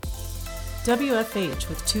WFH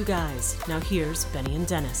with two guys. Now here's Benny and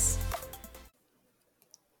Dennis.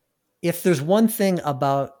 If there's one thing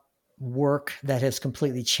about work that has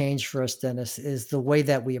completely changed for us, Dennis, is the way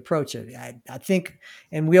that we approach it. I think,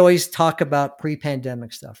 and we always talk about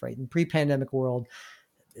pre-pandemic stuff, right? In pre-pandemic world,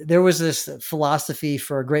 there was this philosophy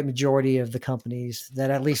for a great majority of the companies that,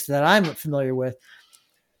 at least that I'm familiar with,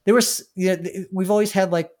 there was, we've always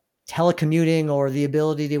had like telecommuting or the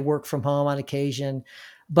ability to work from home on occasion.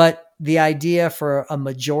 But the idea for a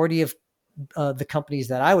majority of the companies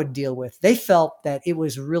that I would deal with, they felt that it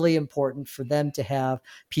was really important for them to have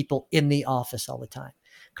people in the office all the time.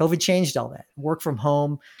 COVID changed all that. Work from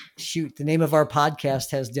home. Shoot, the name of our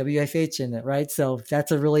podcast has WFH in it, right? So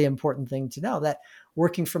that's a really important thing to know, that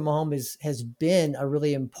working from home has been a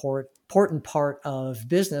really important part of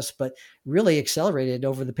business, but really accelerated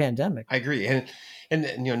over the pandemic. I agree. And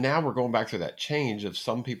now we're going back through that change of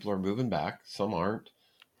some people are moving back, some aren't.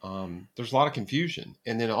 There's a lot of confusion.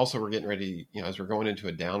 And then also we're getting ready, as we're going into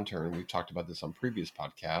a downturn, we've talked about this on previous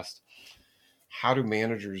podcasts. How do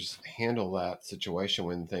managers handle that situation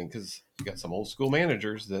when because you got some old school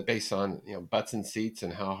managers that based on, butts and seats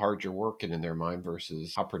and how hard you're working in their mind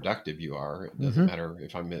versus how productive you are. It doesn't matter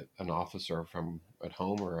if I'm at an office or if I'm at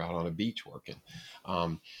home or out on a beach working.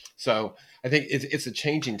 So I think it's a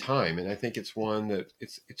changing time. And I think it's one that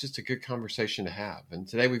it's just a good conversation to have. And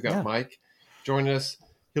today we've got Mike joining us.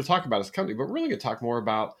 He'll talk about his company, but we're really going to talk more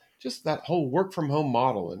about just that whole work from home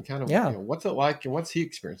model and kind of what's it like and what's he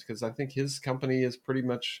experienced, because I think his company is pretty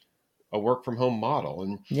much a work from home model.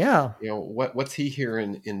 And what's he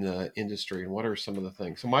hearing in the industry and what are some of the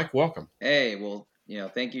things? So Mike, welcome. Hey, well,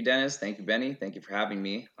 thank you, Dennis. Thank you, Benny. Thank you for having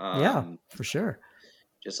me. For sure.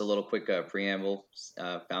 Just a little quick preamble.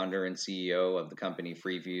 Founder and CEO of the company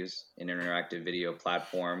FreeViews, an interactive video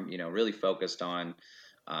platform, really focused on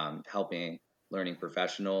helping learning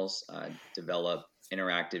professionals develop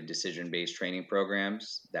interactive decision-based training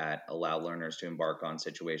programs that allow learners to embark on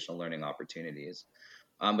situational learning opportunities.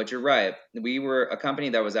 But you're right. We were a company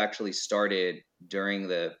that was actually started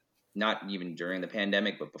not even during the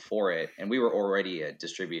pandemic, but before it. And we were already a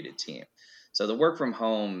distributed team. So the work from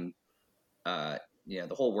home, the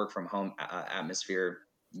whole work from home atmosphere,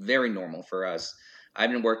 very normal for us.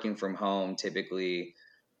 I've been working from home typically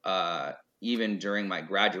even during my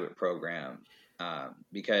graduate program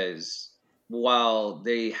because while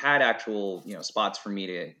they had actual, spots for me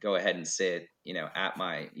to go ahead and sit, at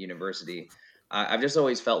my university, I've just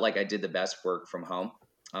always felt like I did the best work from home.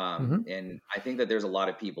 And I think that there's a lot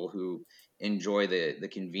of people who enjoy the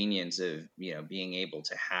convenience of, being able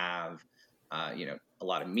to have, a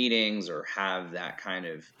lot of meetings or have that kind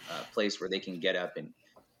of place where they can get up and,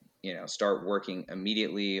 start working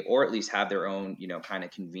immediately, or at least have their own, kind of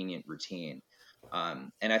convenient routine.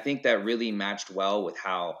 And I think that really matched well with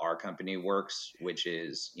how our company works, which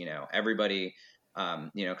is, everybody,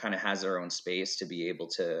 kind of has their own space to be able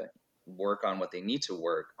to work on what they need to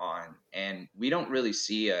work on. And we don't really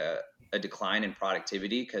see a decline in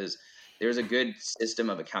productivity because there's a good system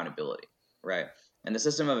of accountability, right? And the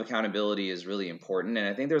system of accountability is really important. And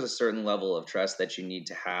I think there's a certain level of trust that you need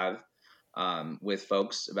to have with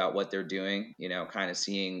folks about what they're doing, kind of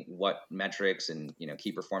seeing what metrics and,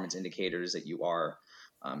 key performance indicators that you are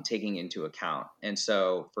taking into account. And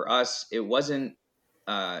so for us, it wasn't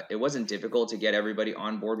difficult to get everybody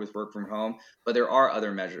on board with work from home, but there are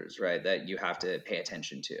other measures, right, that you have to pay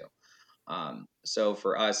attention to. So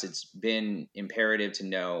for us, it's been imperative to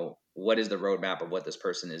know what is the roadmap of what this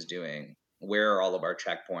person is doing, where are all of our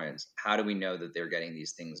checkpoints, how do we know that they're getting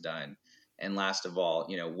these things done? And last of all,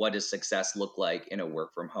 what does success look like in a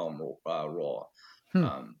work from home role?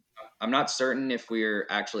 I'm not certain if we're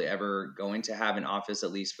actually ever going to have an office,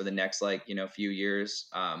 at least for the next few years,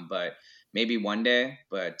 but maybe one day.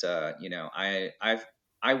 But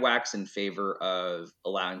I wax in favor of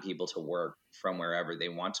allowing people to work from wherever they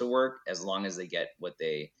want to work, as long as they get what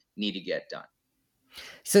they need to get done.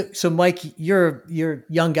 So Mike, you're a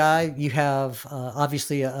young guy. You have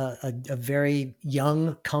obviously a very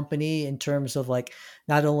young company in terms of like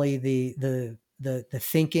not only the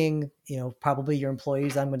thinking, probably your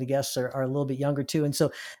employees, I'm going to guess, are a little bit younger too. And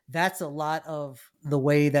so that's a lot of the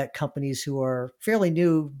way that companies who are fairly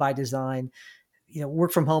new by design,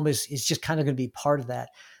 work from home is just kind of going to be part of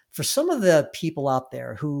that. For some of the people out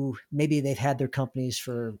there who maybe they've had their companies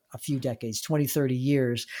for a few decades, 20, 30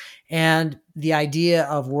 years, and the idea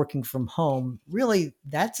of working from home, really,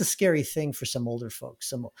 that's a scary thing for some older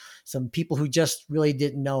folks, some people who just really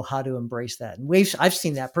didn't know how to embrace that. And I've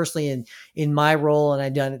seen that personally in my role,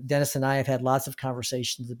 and Dennis and I have had lots of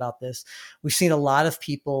conversations about this. We've seen a lot of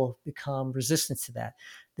people become resistant to that.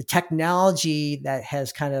 the technology that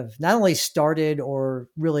has kind of not only started or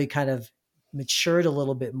really kind of matured a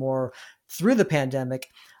little bit more through the pandemic,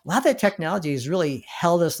 a lot of that technology has really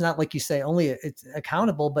held us, not like you say, only it's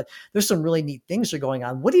accountable, but there's some really neat things that are going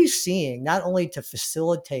on. What are you seeing, not only to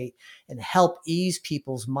facilitate and help ease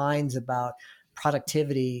people's minds about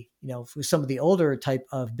productivity, for some of the older type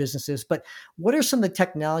of businesses, but what are some of the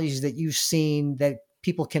technologies that you've seen that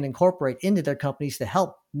people can incorporate into their companies to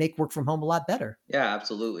help make work from home a lot better? Yeah,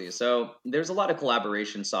 absolutely. So there's a lot of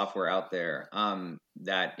collaboration software out there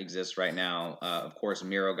that exists right now. Of course,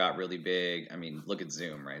 Miro got really big. I mean, look at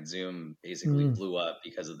Zoom, right? Zoom basically blew up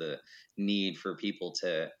because of the need for people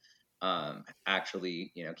to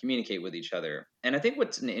actually, communicate with each other. And I think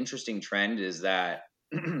what's an interesting trend is that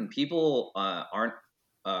people aren't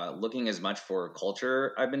looking as much for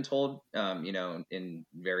culture, I've been told, in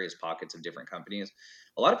various pockets of different companies.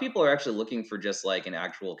 A lot of people are actually looking for just like an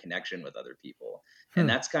actual connection with other people. And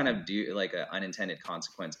that's kind of like an unintended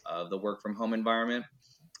consequence of the work from home environment.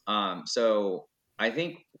 So I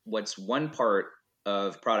think what's one part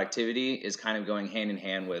of productivity is kind of going hand in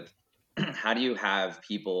hand with how do you have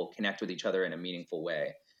people connect with each other in a meaningful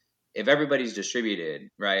way? If everybody's distributed,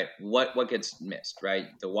 right, what gets missed, right?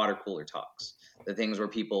 The water cooler talks, the things where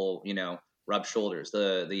people, rub shoulders,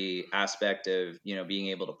 the aspect of, being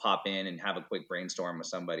able to pop in and have a quick brainstorm with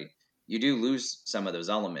somebody. You do lose some of those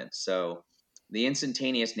elements. So the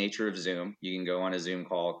instantaneous nature of Zoom, you can go on a Zoom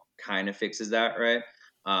call, kind of fixes that, right?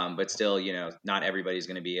 But still, not everybody's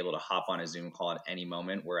going to be able to hop on a Zoom call at any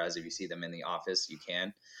moment. Whereas if you see them in the office, you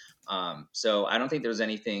can. So I don't think there's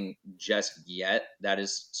anything just yet that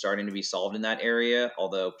is starting to be solved in that area,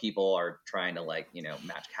 although people are trying to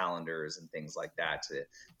match calendars and things like that to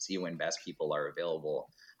see when best people are available.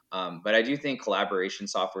 But I do think collaboration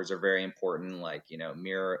softwares are very important, like,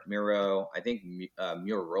 Miro. I think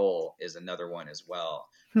Mural is another one as well,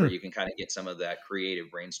 where you can kind of get some of that creative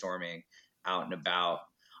brainstorming out and about.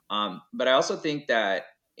 But I also think that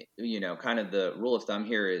kind of the rule of thumb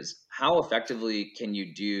here is how effectively can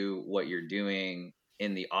you do what you're doing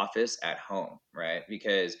in the office at home, right?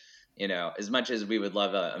 Because, as much as we would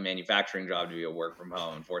love a manufacturing job to be a work from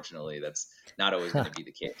home, unfortunately, that's not always going to be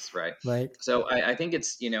the case, right? Right. So I think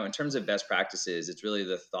it's, in terms of best practices, it's really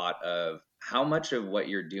the thought of how much of what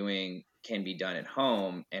you're doing can be done at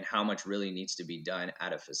home and how much really needs to be done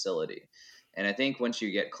at a facility. And I think once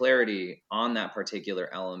you get clarity on that particular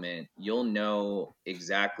element, you'll know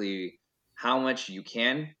exactly how much you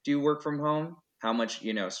can do work from home, how much,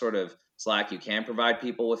 sort of slack you can provide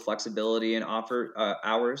people with flexibility and offer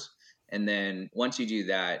hours. And then once you do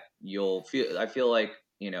that, I feel like,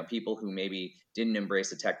 people who maybe didn't embrace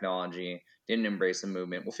the technology, didn't embrace the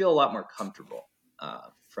movement will feel a lot more comfortable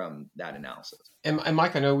from that analysis. And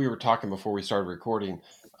Mike, I know we were talking before we started recording,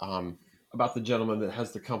 about the gentleman that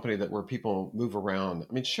has the company where people move around.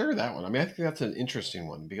 I mean, share that one. I mean, I think that's an interesting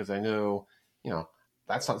one because I know,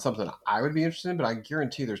 that's not something I would be interested in, but I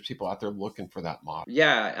guarantee there's people out there looking for that model.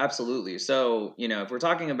 Yeah, absolutely. So, if we're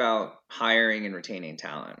talking about hiring and retaining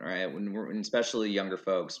talent, right, especially younger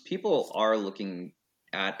folks, people are looking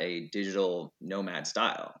at a digital nomad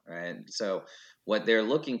style, right? So what they're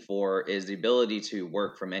looking for is the ability to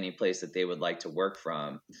work from any place that they would like to work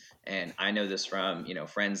from. And I know this from,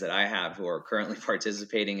 friends that I have who are currently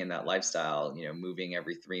participating in that lifestyle, moving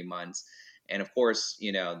every 3 months. And of course,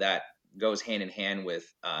 that goes hand in hand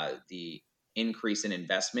with the increase in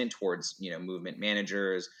investment towards, movement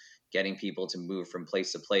managers, getting people to move from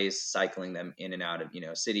place to place, cycling them in and out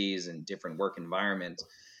of, cities and different work environments.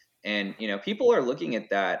 And, people are looking at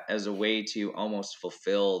that as a way to almost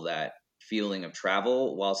fulfill that feeling of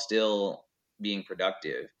travel while still being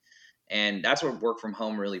productive. And that's what work from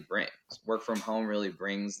home really brings. Work from home really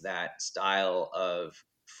brings that style of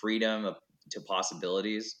freedom to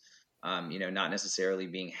possibilities, not necessarily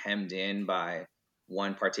being hemmed in by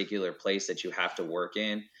one particular place that you have to work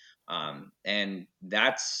in. And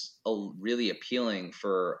that's really appealing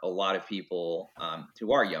for a lot of people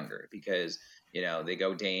who are younger because they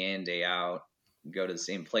go day in, day out, go to the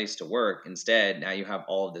same place to work. Instead, now you have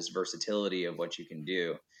all of this versatility of what you can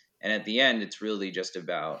do. And at the end, it's really just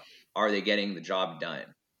about, are they getting the job done?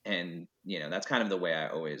 And, that's kind of the way I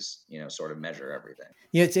always, sort of measure everything.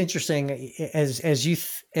 Yeah, it's interesting as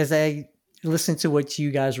I listen to what you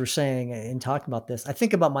guys were saying and talking about this, I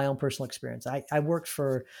think about my own personal experience. I worked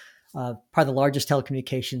for probably the largest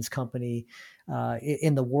telecommunications company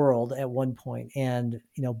in the world at one point. And,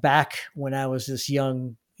 back when I was this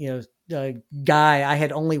young, guy, I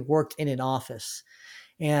had only worked in an office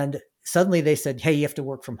and suddenly they said, hey, you have to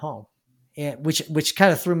work from home. and which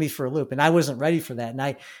kind of threw me for a loop, and I wasn't ready for that. And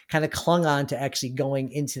I kind of clung on to actually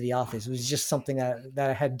going into the office. It was just something that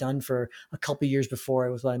I had done for a couple of years before.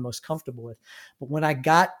 It was what I'm most comfortable with. But when I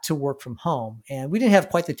got to work from home, and we didn't have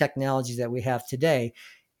quite the technologies that we have today,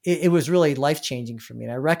 it was really life-changing for me.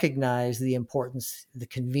 And I recognized the importance, the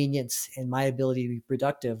convenience, and my ability to be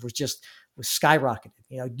productive was skyrocketed.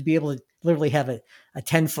 To be able to literally have a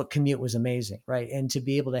 10-foot commute was amazing, right? And to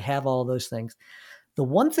be able to have all those things. The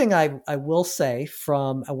one thing I will say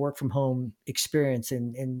from a work from home experience,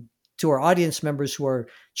 and to our audience members who are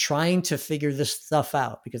trying to figure this stuff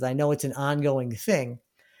out, because I know it's an ongoing thing,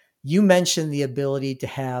 you mentioned the ability to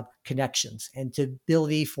have connections and the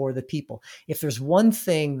ability for the people. If there's one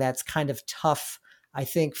thing that's kind of tough, I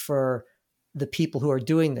think, for the people who are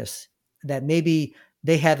doing this, that maybe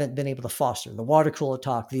they haven't been able to foster, the water cooler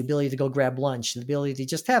talk, the ability to go grab lunch, the ability to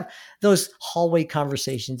just have those hallway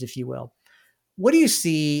conversations, if you will. What do you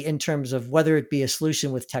see in terms of whether it be a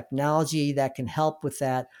solution with technology that can help with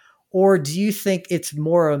that? Or do you think it's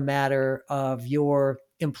more a matter of your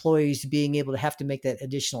employees being able to have to make that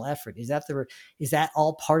additional effort? Is that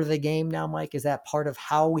all part of the game now, Mike? Is that part of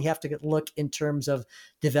how we have to look in terms of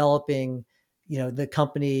developing, the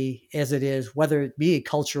company as it is, whether it be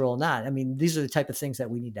cultural or not? I mean, these are the type of things that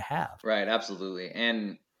we need to have. Right. Absolutely.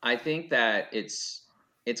 And I think that it's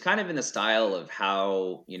kind of in the style of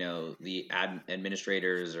how, the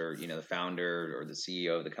administrators or, the founder or the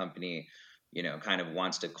CEO of the company, kind of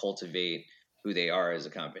wants to cultivate who they are as a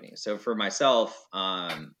company. So for myself,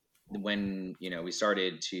 when we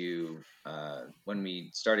started to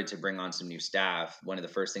bring on some new staff, one of the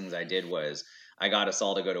first things I did was I got us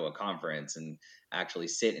all to go to a conference and actually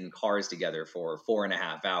sit in cars together for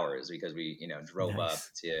 4.5 hours, because we drove up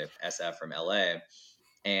to SF from LA.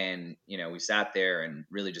 And we sat there and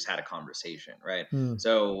really just had a conversation, right?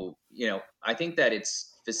 So I think that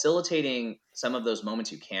it's facilitating some of those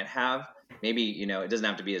moments you can't have. Maybe it doesn't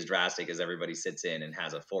have to be as drastic as everybody sits in and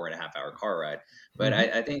has a 4.5 hour car ride, but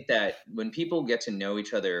I think that when people get to know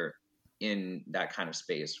each other in that kind of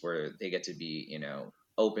space where they get to be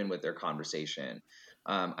open with their conversation,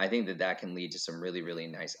 I think that can lead to some really, really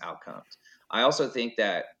nice outcomes. I also think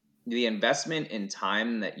that the investment in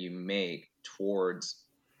time that you make towards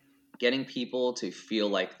getting people to feel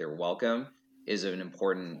like they're welcome is an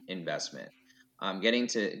important investment. Giving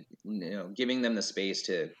them the space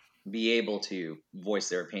to be able to voice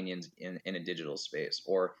their opinions in a digital space,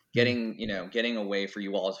 or getting a way for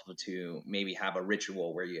you all to maybe have a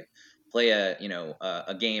ritual where you play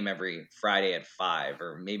a game every Friday at 5,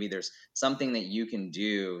 or maybe there's something that you can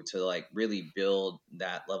do to like really build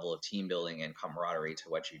that level of team building and camaraderie to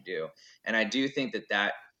what you do. And I do think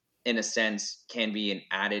that in a sense can be an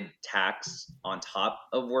added tax on top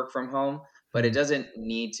of work from home, but it doesn't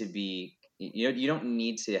need to be, you don't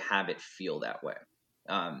need to have it feel that way.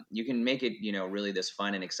 You can make it, really this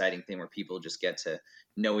fun and exciting thing where people just get to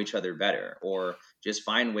know each other better, or just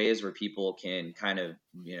find ways where people can kind of,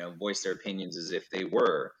 voice their opinions as if they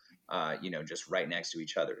were, just right next to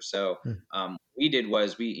each other. So we did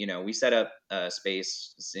was we set up a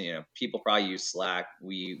space. People probably use Slack.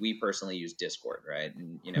 We personally use Discord, right?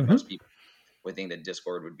 And most people would think that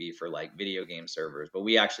Discord would be for like video game servers, but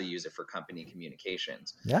we actually use it for company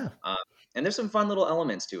communications. Yeah. And there's some fun little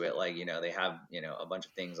elements to it. Like, they have, a bunch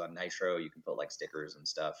of things on Nitro. You can put like stickers and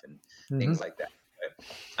stuff and things like that. But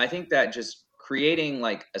I think that just creating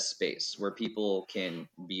like a space where people can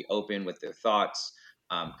be open with their thoughts,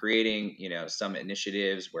 creating, some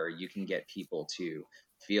initiatives where you can get people to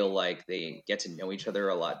feel like they get to know each other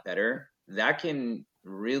a lot better, that can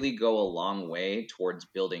really go a long way towards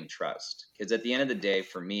building trust. Because at the end of the day,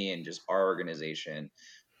 for me and just our organization,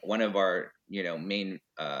 one of our main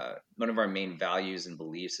values and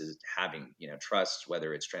beliefs is having trust,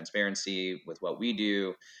 whether it's transparency with what we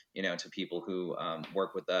do to people who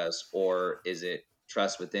work with us, or is it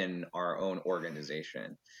trust within our own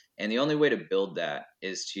organization. And the only way to build that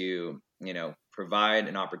is to provide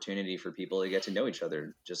an opportunity for people to get to know each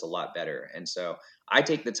other just a lot better. And so I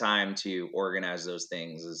take the time to organize those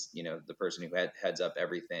things as the person who heads up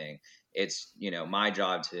everything. It's my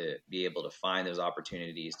job to be able to find those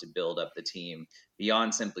opportunities to build up the team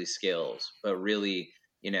beyond simply skills, but really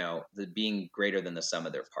the being greater than the sum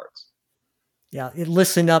of their parts. Yeah,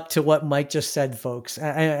 listen up to what Mike just said, folks.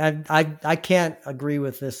 I can't agree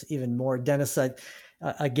with this even more. Dennis,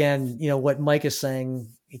 again, what Mike is saying,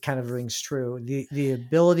 it kind of rings true. The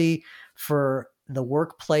ability for the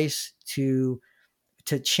workplace to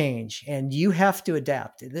change, and you have to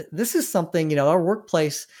adapt. This is something, our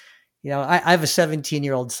workplace, I have a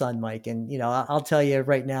 17-year-old son, Mike, and, I'll tell you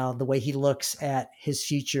right now, the way he looks at his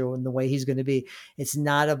future and the way he's going to be, it's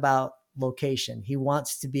not about location. He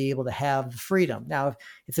wants to be able to have the freedom. Now,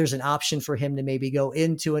 if there's an option for him to maybe go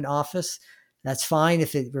into an office, that's fine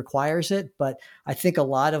if it requires it. But I think a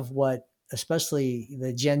lot of what, especially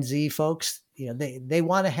the Gen Z folks, they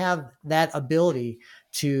want to have that ability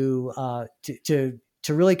to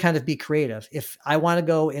really kind of be creative. If I want to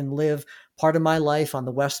go and live part of my life on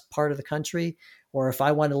the west part of the country, or if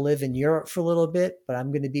I want to live in Europe for a little bit, but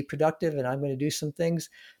I'm going to be productive and I'm going to do some things,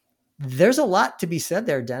 there's a lot to be said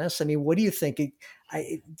there, Dennis. I mean, what do you think?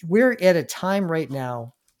 We're at a time right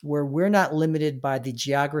now where we're not limited by the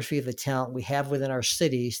geography of the talent we have within our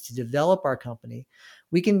cities to develop our company.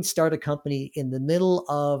 We can start a company in the middle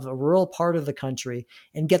of a rural part of the country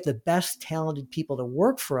and get the best talented people to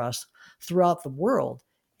work for us throughout the world.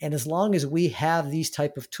 And as long as we have these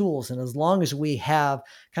type of tools, and as long as we have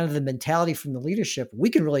kind of the mentality from the leadership, we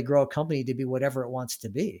can really grow a company to be whatever it wants to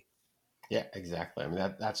be. Yeah, exactly. I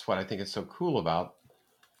mean, that's what I think is so cool about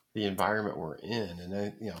the environment we're in. And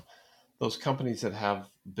then, those companies that have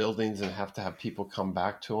buildings and have to have people come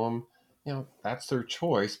back to them, that's their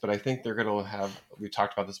choice. But I think they're going to have, we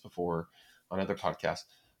talked about this before on other podcasts,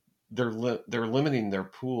 they're limiting their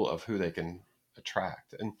pool of who they can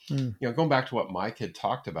attract. And, going back to what Mike had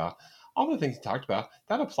talked about, all the things he talked about,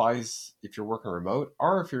 that applies if you're working remote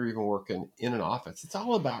or if you're even working in an office. It's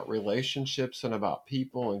all about relationships and about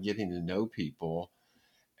people and getting to know people.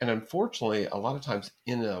 And unfortunately, a lot of times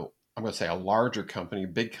I'm going to say a larger company,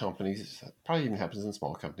 big companies, probably even happens in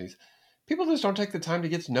small companies, people just don't take the time to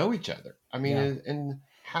get to know each other. I mean, and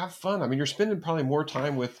have fun. I mean, you're spending probably more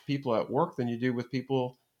time with people at work than you do with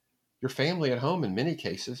people, your family at home in many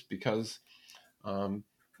cases, because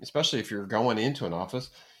especially if you're going into an office,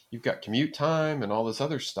 you've got commute time and all this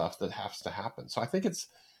other stuff that has to happen. So I think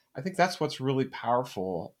that's what's really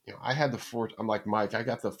powerful. I had I'm like Mike, I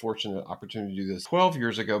got the fortunate opportunity to do this 12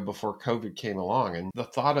 years ago before COVID came along. And the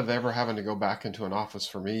thought of ever having to go back into an office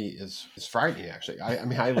for me is frightening, actually. I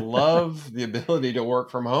mean, I love the ability to work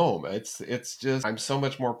from home. It's just, I'm so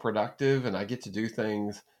much more productive and I get to do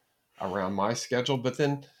things around my schedule. But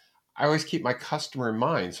then I always keep my customer in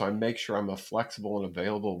mind. So I make sure I'm flexible and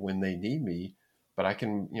available when they need me. But I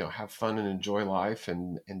can, have fun and enjoy life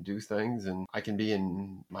and do things. And I can be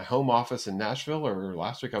in my home office in Nashville, or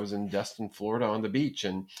last week I was in Destin, Florida on the beach.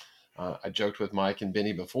 And I joked with Mike and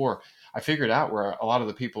Benny before. I figured out where a lot of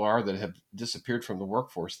the people are that have disappeared from the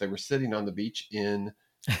workforce. They were sitting on the beach in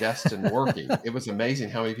Destin working. It was amazing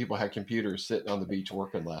how many people had computers sitting on the beach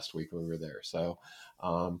working last week when we were there. So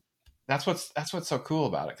that's what's so cool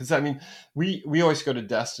about it. Because I mean, we always go to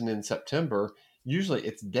Destin in September. Usually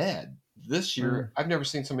it's dead. This year, I've never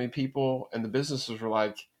seen so many people, and the businesses were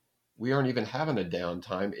like, we aren't even having a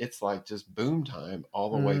downtime. It's like just boom time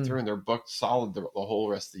all the way through, and they're booked solid the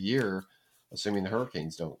whole rest of the year, assuming the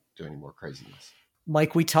hurricanes don't do any more craziness.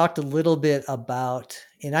 Mike, we talked a little bit about,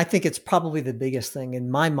 and I think it's probably the biggest thing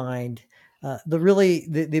in my mind, the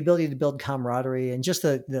ability to build camaraderie and just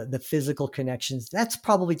the physical connections. That's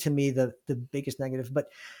probably to me the biggest negative. But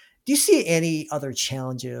do you see any other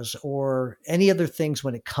challenges or any other things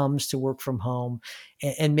when it comes to work from home,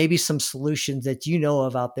 and maybe some solutions that you know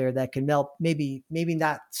of out there that can help maybe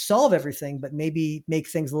not solve everything, but maybe make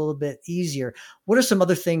things a little bit easier? What are some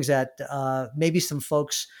other things that maybe some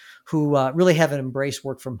folks who really haven't embraced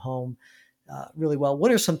work from home really well,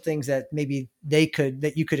 what are some things that maybe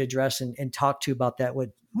that you could address and talk to about that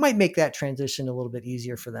might make that transition a little bit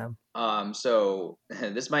easier for them? So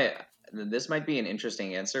this might be an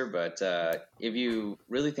interesting answer, but if you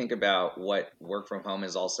really think about what work from home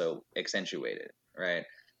is also accentuated, right?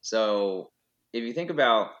 So if you think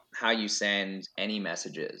about how you send any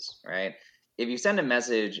messages, right? If you send a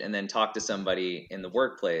message and then talk to somebody in the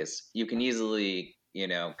workplace, you can easily,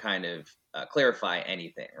 kind of clarify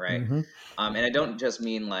anything, right? Mm-hmm. And I don't just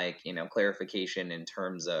mean like, clarification in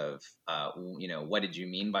terms of, what did you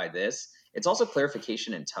mean by this? It's also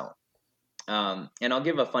clarification in tone. And I'll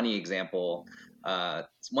give a funny example.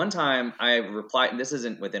 One time I replied, and this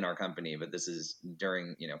isn't within our company, but this is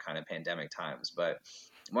during, kind of pandemic times. But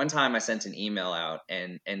one time I sent an email out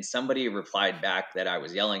and somebody replied back that I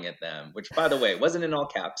was yelling at them, which by the way, wasn't in all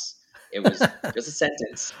caps. It was just a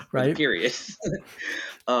sentence, with a period.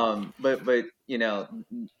 But, and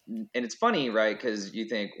it's funny, right? Because you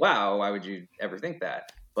think, wow, why would you ever think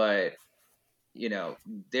that? But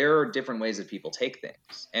there are different ways that people take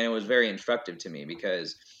things. And it was very instructive to me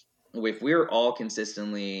because if we're all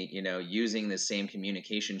consistently, using the same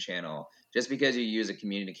communication channel, just because you use a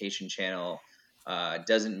communication channel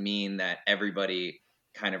doesn't mean that everybody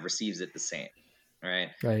kind of receives it the same. Right.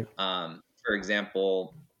 Right. For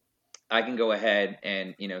example, I can go ahead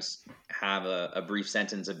and, have a brief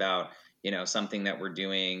sentence about, something that we're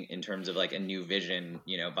doing in terms of like a new vision,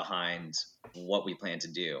 behind what we plan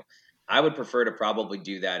to do. I would prefer to probably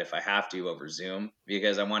do that if I have to over Zoom,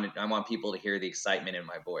 because I want people to hear the excitement in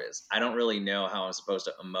my voice. I don't really know how I'm supposed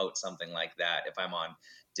to emote something like that if I'm on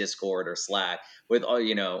Discord or Slack with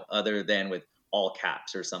all, other than with all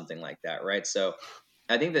caps or something like that, right? So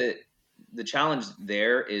I think that the challenge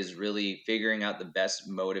there is really figuring out the best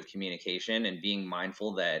mode of communication and being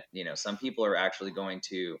mindful that, some people are actually going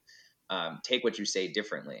to take what you say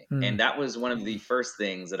differently. And that was one of the first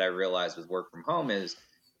things that I realized with work from home is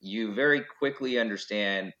you very quickly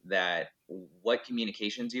understand that what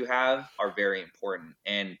communications you have are very important.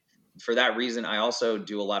 And for that reason, I also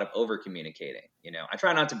do a lot of over communicating. I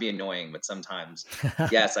try not to be annoying, but sometimes,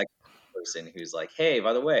 yes, I person who's like, hey,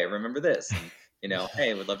 by the way, remember this, and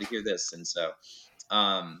hey, would love to hear this. And so,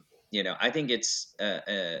 I think it's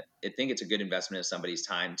a good investment of somebody's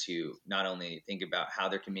time to not only think about how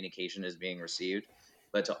their communication is being received,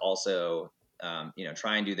 but to also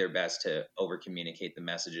try and do their best to over communicate the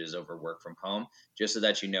messages over work from home, just so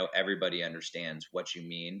that everybody understands what you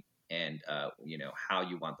mean and how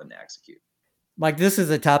you want them to execute. Mike, this is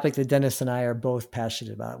a topic that Dennis and I are both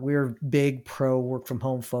passionate about. We're big pro work from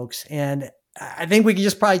home folks. And I think we could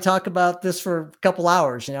just probably talk about this for a couple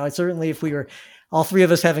hours. Certainly if we were all three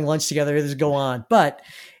of us having lunch together, this go on. But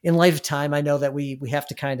in light of time, I know that we have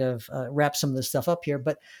to kind of wrap some of this stuff up here.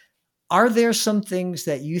 But are there some things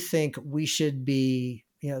that you think we should be,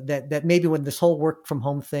 that maybe when this whole work from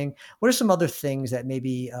home thing, what are some other things that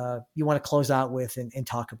maybe you want to close out with and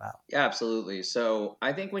talk about? Yeah, absolutely. So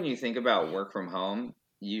I think when you think about work from home,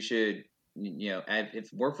 you should,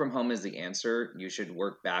 if work from home is the answer, you should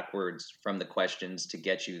work backwards from the questions to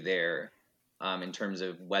get you there, in terms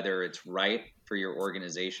of whether it's right for your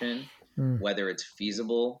organization, whether it's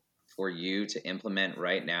feasible for you to implement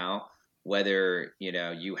right now, whether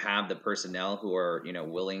you have the personnel who are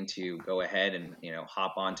willing to go ahead and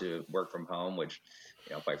hop onto work from home, which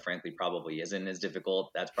quite frankly probably isn't as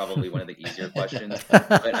difficult. That's probably one of the easier questions.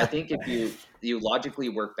 But I think if you logically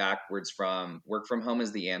work backwards from work from home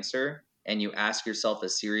is the answer, and you ask yourself a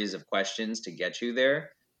series of questions to get you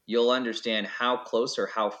there, you'll understand how close or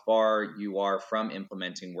how far you are from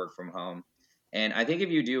implementing work from home. And I think if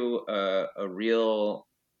you do a real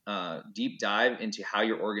deep dive into how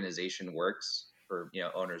your organization works for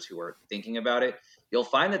owners who are thinking about it, you'll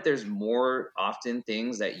find that there's more often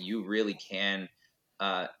things that you really can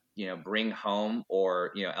bring home,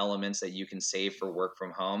 or elements that you can save for work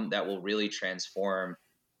from home that will really transform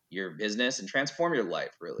your business and transform your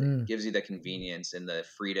life. Really gives you the convenience and the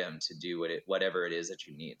freedom to do whatever it is that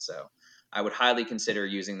you need. So I would highly consider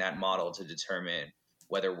using that model to determine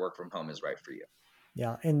whether work from home is right for you.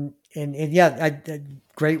 Yeah. And yeah,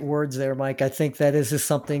 great words there, Mike. I think that is just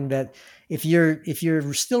something that if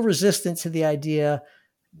you're still resistant to the idea,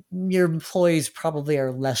 your employees probably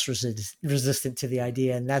are less resistant to the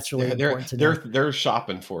idea. And that's really important to know. They're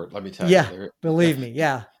shopping for it. Let me tell you. Yeah. Believe me.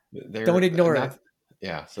 Yeah. Don't ignore it.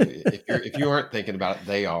 Yeah. So if you aren't thinking about it,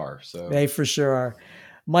 they are. So they for sure are.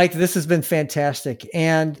 Mike, this has been fantastic.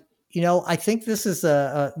 And I think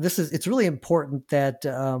it's really important that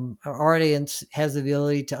our audience has the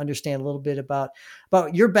ability to understand a little bit about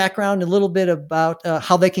your background, a little bit about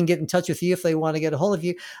how they can get in touch with you if they want to get a hold of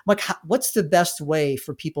you. Mike, what's the best way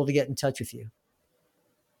for people to get in touch with you?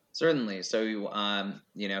 Certainly. So,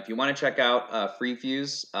 if you want to check out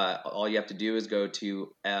FreeFuse, all you have to do is go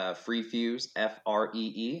to FreeFuse,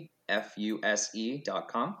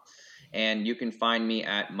 FreeFuse.com. And you can find me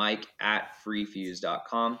at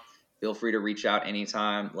mike@freefuse.com. Feel free to reach out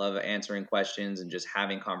anytime. Love answering questions and just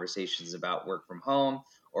having conversations about work from home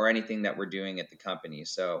or anything that we're doing at the company.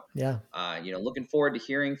 So, yeah, looking forward to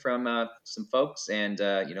hearing from some folks, and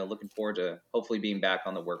looking forward to hopefully being back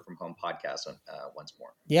on the Work From Home podcast once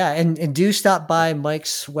more. Yeah, and do stop by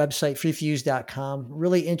Mike's website, freefuse.com.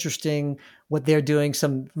 Really interesting what they're doing.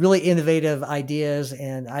 Some really innovative ideas,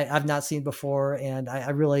 and I've not seen before, and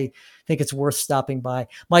I really think it's worth stopping by.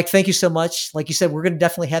 Mike, thank you so much. Like you said, we're going to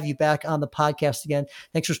definitely have you back on the podcast again.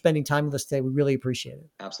 Thanks for spending time with us today. We really appreciate it.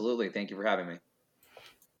 Absolutely. Thank you for having me.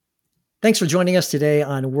 Thanks for joining us today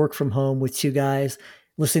on Work From Home with Two Guys.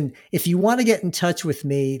 Listen, if you want to get in touch with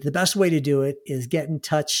me, the best way to do it is get in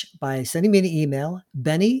touch by sending me an email,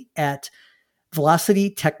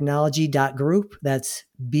 benny@velocitytechnology.group. That's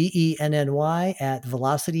BENNY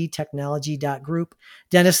 @velocitytechnology.group.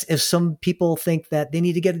 Dennis, if some people think that they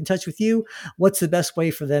need to get in touch with you, what's the best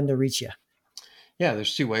way for them to reach you? Yeah,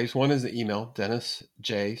 there's two ways. One is the email, Dennis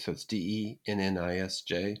J, so it's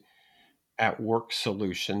DENNISJ,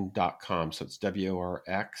 @worksolution.com. So it's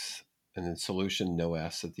WORX and then solution, no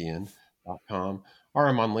S at the end, dennisjackson.com, or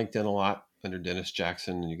I'm on LinkedIn a lot under Dennis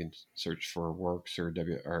Jackson, and you can search for Works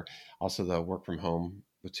or also the Work from Home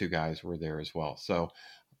with Two Guys. We're there as well. So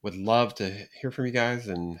would love to hear from you guys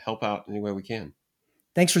and help out any way we can.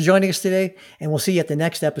 Thanks for joining us today, and we'll see you at the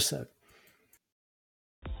next episode.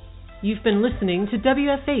 You've been listening to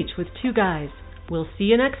WFH with Two Guys. We'll see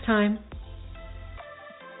you next time.